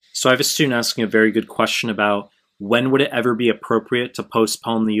So I have a student asking a very good question about when would it ever be appropriate to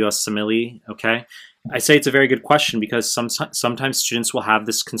postpone the USMLE, okay? I say it's a very good question because sometimes students will have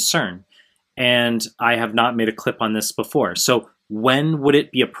this concern, and I have not made a clip on this before. So when would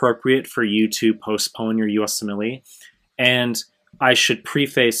it be appropriate for you to postpone your USMLE? And I should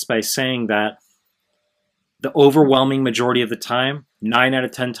preface by saying that the overwhelming majority of the time, 9 out of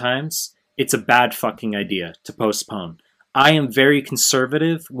 10 times, it's a bad fucking idea to postpone. I am very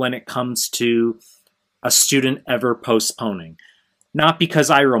conservative when it comes to a student ever postponing. Not because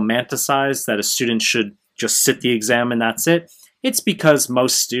I romanticize that a student should just sit the exam and that's it. It's because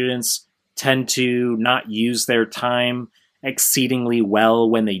most students tend to not use their time exceedingly well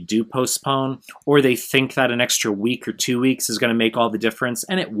when they do postpone, or they think that an extra week or 2 weeks is going to make all the difference,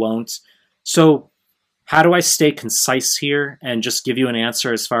 and it won't. So how do I stay concise here and just give you an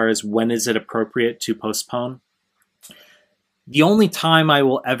answer as far as when is it appropriate to postpone? The only time I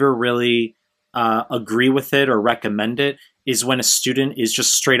will ever really agree with it or recommend it is when a student is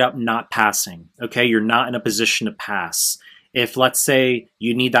just straight up not passing. Okay, you're not in a position to pass. If, let's say,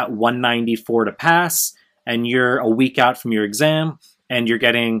 you need that 194 to pass and you're a week out from your exam and you're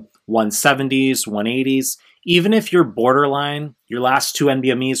getting 170s, 180s, even if you're borderline, your last two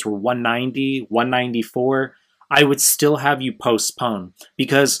NBMEs were 190, 194, I would still have you postpone,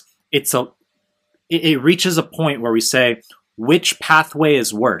 because it reaches a point where we say, which pathway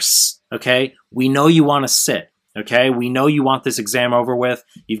is worse? Okay, we know you want to sit. Okay, we know you want this exam over with.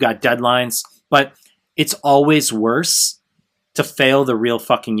 You've got deadlines, but it's always worse to fail the real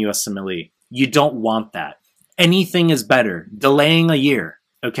fucking USMLE. You don't want that. Anything is better. Delaying a year,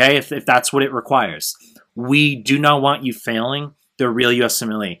 okay, if that's what it requires. We do not want you failing the real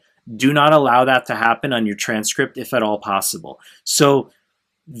USMLE. Do not allow that to happen on your transcript if at all possible. So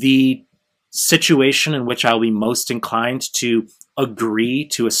the situation in which I'll be most inclined to agree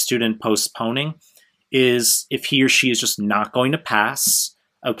to a student postponing is if he or she is just not going to pass,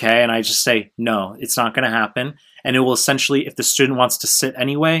 okay, and I just say, no, it's not going to happen. And it will essentially, if the student wants to sit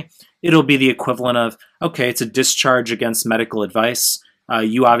anyway, it'll be the equivalent of, okay, it's a discharge against medical advice.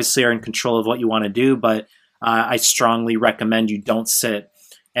 You obviously are in control of what you want to do, but I strongly recommend you don't sit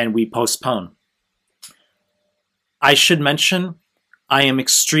and we postpone. I should mention, I am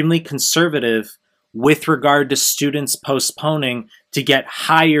extremely conservative with regard to students postponing to get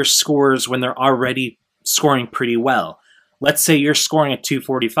higher scores when they're already scoring pretty well. Let's say you're scoring at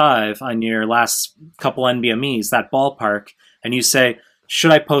 245 on your last couple NBMEs, that ballpark, and you say,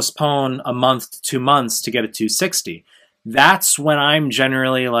 should I postpone a month to 2 months to get a 260? That's when I'm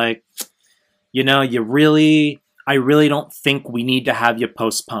generally like, you know, I really don't think we need to have you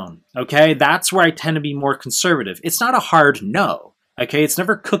postpone, okay? That's where I tend to be more conservative. It's not a hard no, okay? It's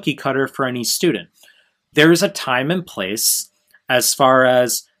never cookie cutter for any student. There's a time and place as far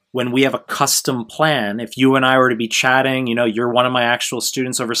as when we have a custom plan. If you and I were to be chatting, you know, you're one of my actual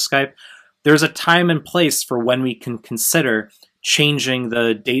students over Skype, there's a time and place for when we can consider changing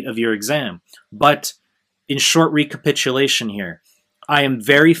the date of your exam. But in short recapitulation here, I am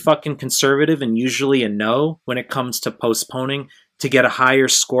very fucking conservative and usually a no when it comes to postponing to get a higher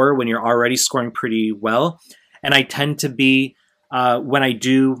score when you're already scoring pretty well. And I tend to be, when I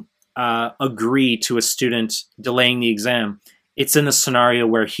do agree to a student delaying the exam, it's in the scenario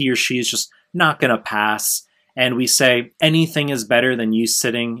where he or she is just not going to pass. And we say, anything is better than you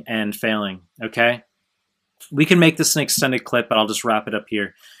sitting and failing, okay? We can make this an extended clip, but I'll just wrap it up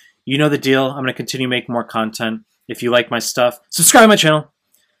here. You know the deal. I'm going to continue making more content. If you like my stuff, subscribe to my channel.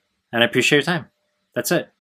 And I appreciate your time. That's it.